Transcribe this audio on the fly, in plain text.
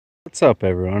What's up,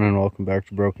 everyone, and welcome back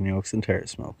to Broken Yokes and Tire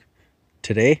Smoke.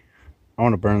 Today, I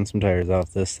want to burn some tires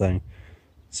off this thing.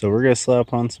 So we're going to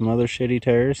slap on some other shitty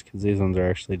tires, because these ones are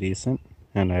actually decent,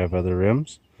 and I have other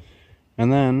rims.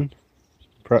 And then,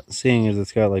 seeing as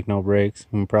it's got like no brakes,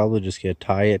 I'm probably just going to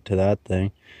tie it to that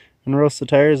thing and roast the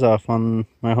tires off on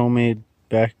my homemade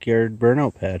backyard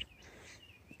burnout pad.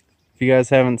 If you guys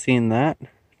haven't seen that,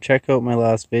 check out my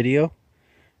last video.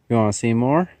 If you want to see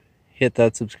more, hit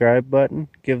that subscribe button,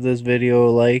 give this video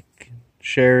a like,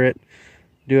 share it,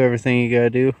 do everything you gotta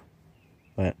do.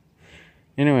 But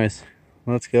anyways,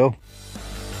 let's go.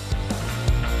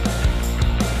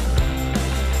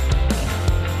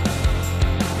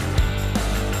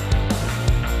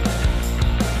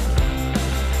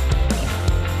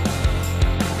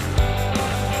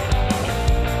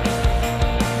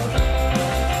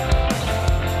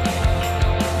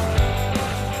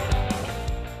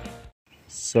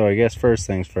 So I guess first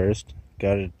things first,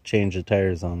 gotta change the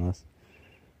tires on this.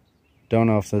 Don't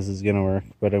know if this is gonna work,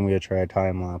 but I'm gonna try a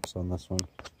time lapse on this one.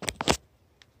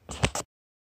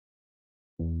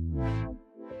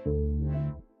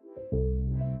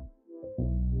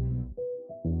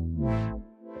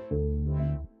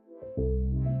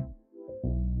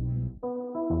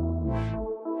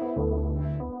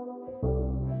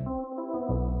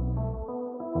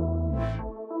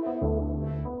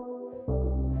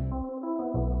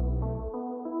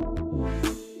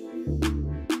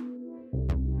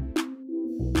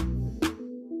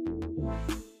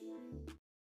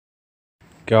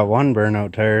 Got one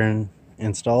burnout tire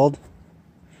installed.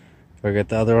 So I got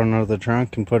the other one out of the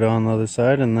trunk and put it on the other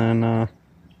side, and then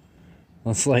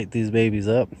let's light these babies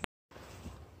up.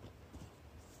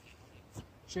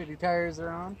 Shitty tires are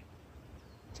on.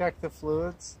 Check the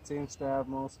fluids. It seems to have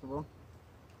most of them.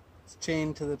 It's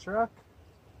chained to the truck.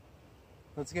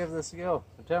 Let's give this a go.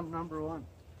 Attempt number 1.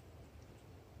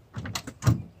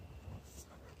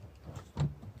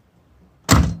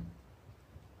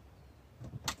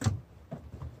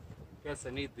 Guess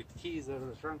I need the keys out of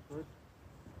the trunk first.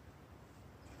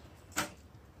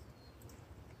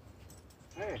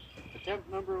 Hey,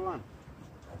 attempt number 1.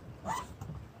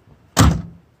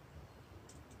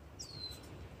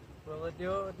 Will it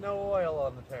do it with no oil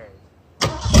on the tires?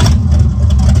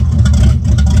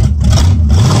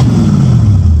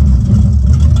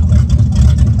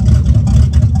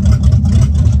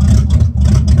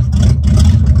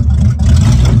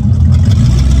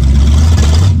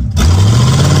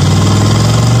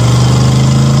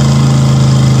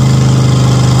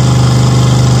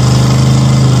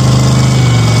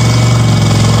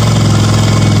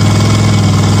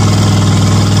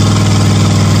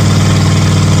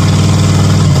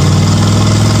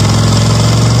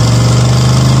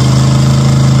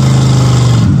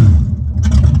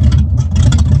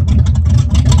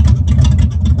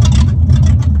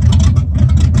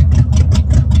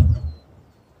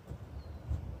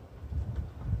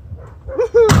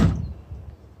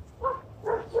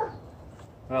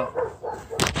 Well,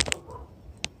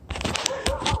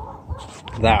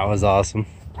 that was awesome.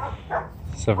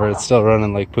 Except for it's still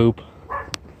running like poop.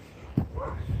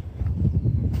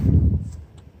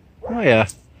 Oh yeah.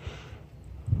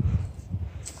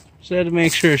 Just had to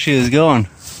make sure she was going.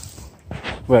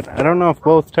 But I don't know if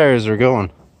both tires are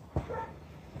going.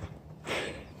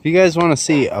 If you guys want to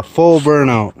see a full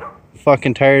burnout,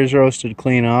 fucking tires roasted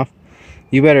clean off,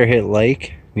 you better hit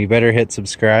like, you better hit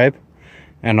subscribe,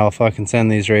 and I'll fucking send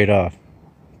these right off.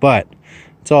 But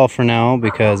it's all for now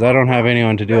because I don't have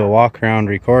anyone to do a walk around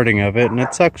recording of it, and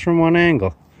it sucks from one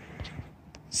angle.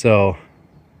 So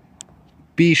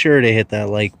be sure to hit that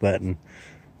like button.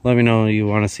 Let me know you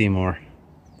want to see more.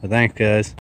 But thanks, guys.